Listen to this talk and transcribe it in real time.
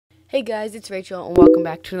Hey guys, it's Rachel and welcome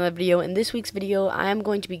back to another video. In this week's video, I am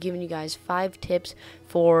going to be giving you guys 5 tips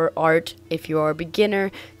for art if you are a beginner.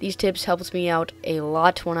 These tips helped me out a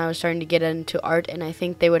lot when I was starting to get into art, and I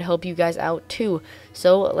think they would help you guys out too.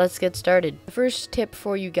 So let's get started. The first tip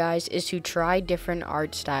for you guys is to try different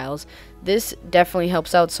art styles. This definitely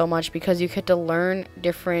helps out so much because you get to learn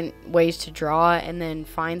different ways to draw and then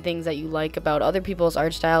find things that you like about other people's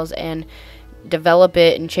art styles and develop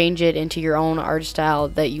it and change it into your own art style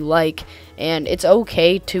that you like. And it's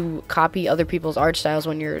okay to copy other people's art styles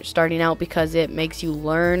when you're starting out because it makes you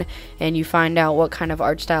learn and you find out what kind of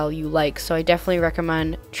art style you like. So I definitely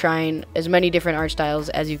recommend trying as many different art styles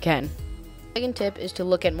as you can. Second tip is to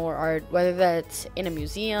look at more art, whether that's in a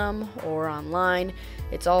museum or online.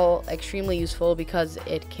 It's all extremely useful because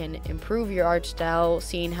it can improve your art style,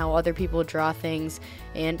 seeing how other people draw things,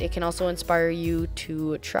 and it can also inspire you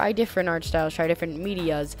to try different art styles, try different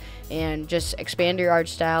medias, and just expand your art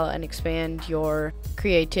style and expand your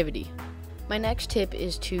creativity. My next tip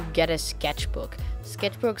is to get a sketchbook.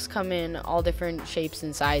 Sketchbooks come in all different shapes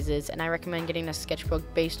and sizes, and I recommend getting a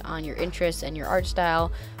sketchbook based on your interests and your art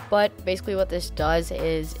style. But basically what this does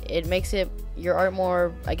is it makes your art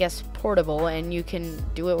more, I guess, portable, and you can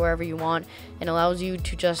do it wherever you want, and allows you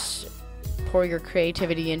to just pour your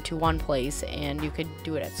creativity into one place. And you could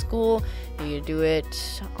do it at school, you could do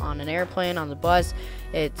it on an airplane, on the bus.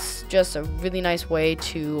 It's just a really nice way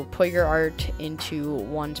to put your art into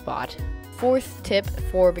one spot. Fourth tip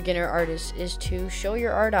for beginner artists is to show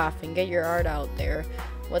your art off and get your art out there.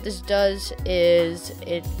 What this does is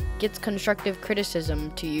it gets constructive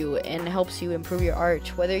criticism to you and helps you improve your art,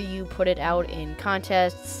 whether you put it out in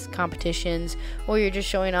contests, competitions, or you're just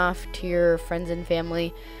showing off to your friends and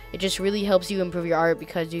family. It just really helps you improve your art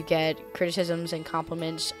because you get criticisms and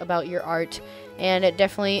compliments about your art. And it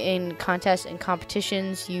definitely, in contests and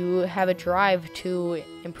competitions, you have a drive to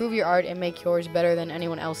improve your art and make yours better than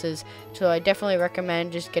anyone else's. So I definitely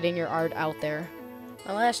recommend just getting your art out there.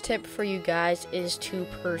 My last tip for you guys is to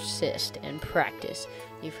persist and practice.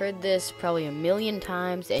 You've heard this probably a million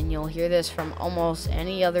times, and you'll hear this from almost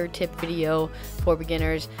any other tip video for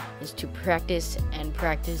beginners, is to practice and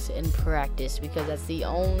practice and practice, because that's the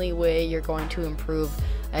only way you're going to improve.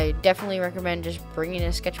 I definitely recommend just bringing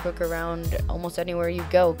a sketchbook around almost anywhere you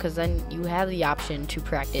go, because then you have the option to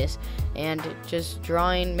practice. And just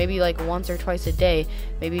drawing maybe like once or twice a day,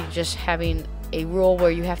 maybe just having a rule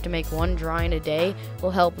where you have to make one drawing a day will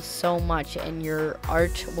help so much, and your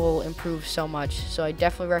art will improve so much. So I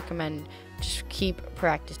definitely recommend just keep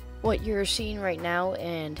practicing. What you're seeing right now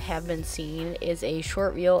and have been seeing is a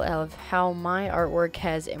short reel of how my artwork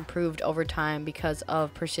has improved over time because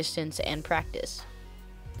of persistence and practice.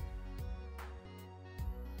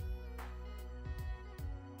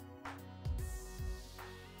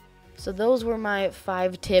 So those were my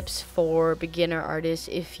 5 tips for beginner artists.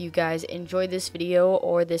 If you guys enjoyed this video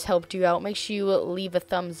or this helped you out, make sure you leave a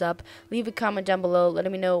thumbs up, leave a comment down below,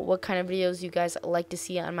 letting me know what kind of videos you guys like to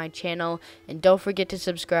see on my channel, and don't forget to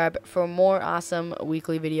subscribe for more awesome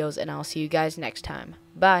weekly videos, and I'll see you guys next time.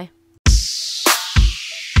 Bye.